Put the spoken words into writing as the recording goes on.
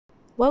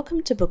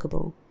Welcome to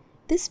Booqable.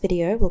 This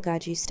video will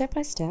guide you step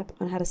by step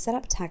on how to set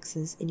up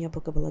taxes in your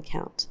Booqable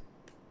account.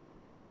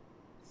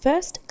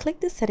 First,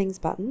 click the Settings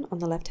button on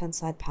the left-hand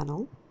side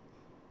panel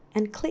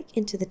and click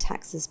into the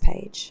Taxes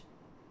page.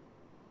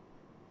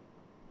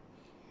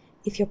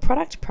 If your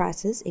product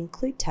prices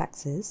include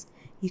taxes,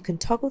 you can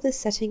toggle this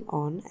setting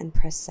on and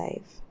press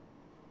Save.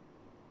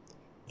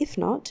 If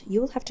not,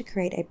 you will have to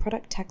create a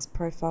product tax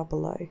profile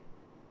below.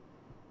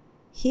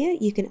 Here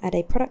you can add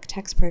a product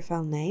tax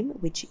profile name,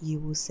 which you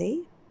will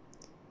see,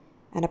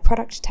 and a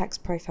product tax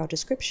profile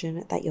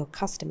description that your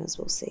customers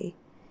will see.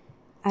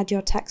 Add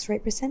your tax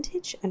rate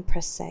percentage and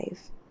press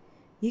Save.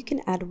 You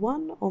can add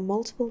one or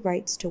multiple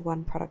rates to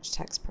one product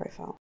tax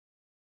profile.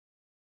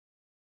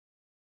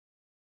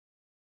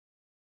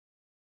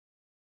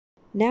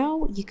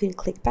 Now you can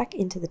click back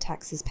into the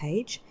taxes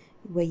page,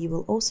 where you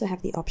will also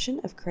have the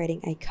option of creating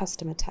a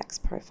customer tax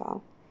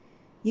profile.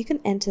 You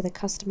can enter the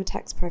customer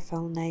tax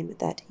profile name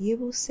that you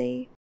will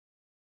see,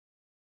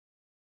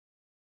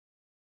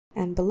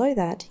 and below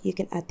that you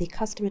can add the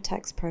customer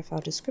tax profile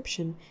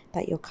description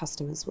that your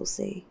customers will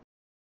see.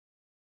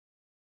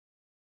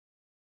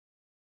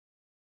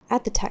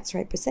 Add the tax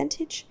rate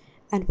percentage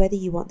and whether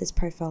you want this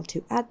profile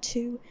to add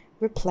to,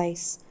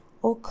 replace,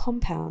 or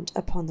compound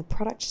upon the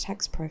product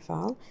tax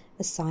profile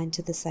assigned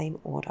to the same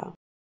order.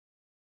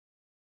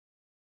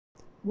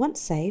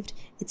 Once saved,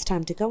 it's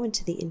time to go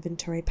into the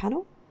inventory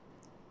panel,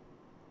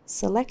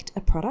 select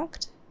a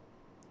product,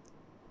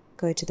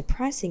 go to the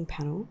pricing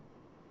panel,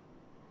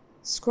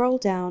 scroll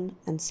down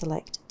and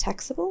select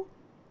taxable,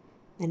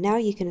 and now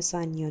you can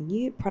assign your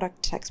new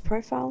product tax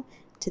profile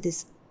to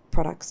this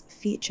product's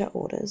future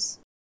orders.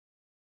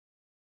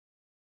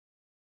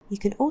 You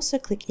can also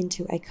click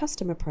into a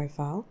customer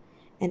profile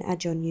and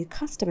add your new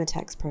customer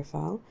tax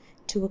profile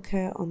to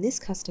occur on this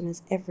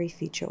customer's every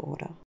future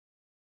order.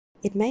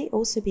 It may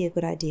also be a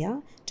good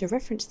idea to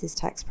reference this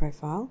tax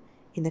profile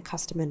in the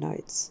customer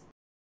notes.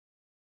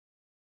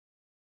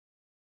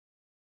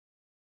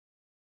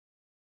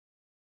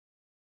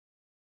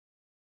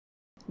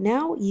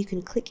 Now you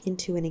can click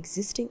into an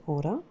existing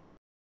order,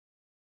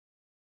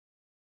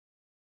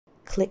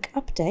 click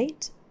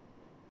Update,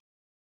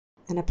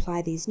 and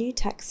apply these new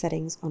tax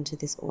settings onto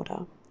this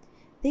order.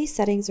 These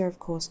settings are of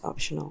course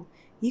optional.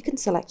 You can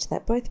select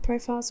that both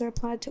profiles are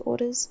applied to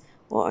orders,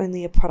 or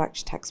only a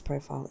product tax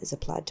profile is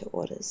applied to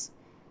orders.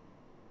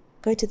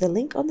 Go to the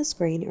link on the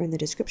screen or in the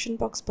description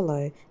box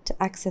below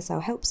to access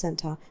our Help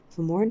Centre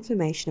for more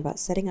information about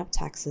setting up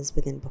taxes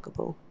within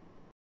Booqable.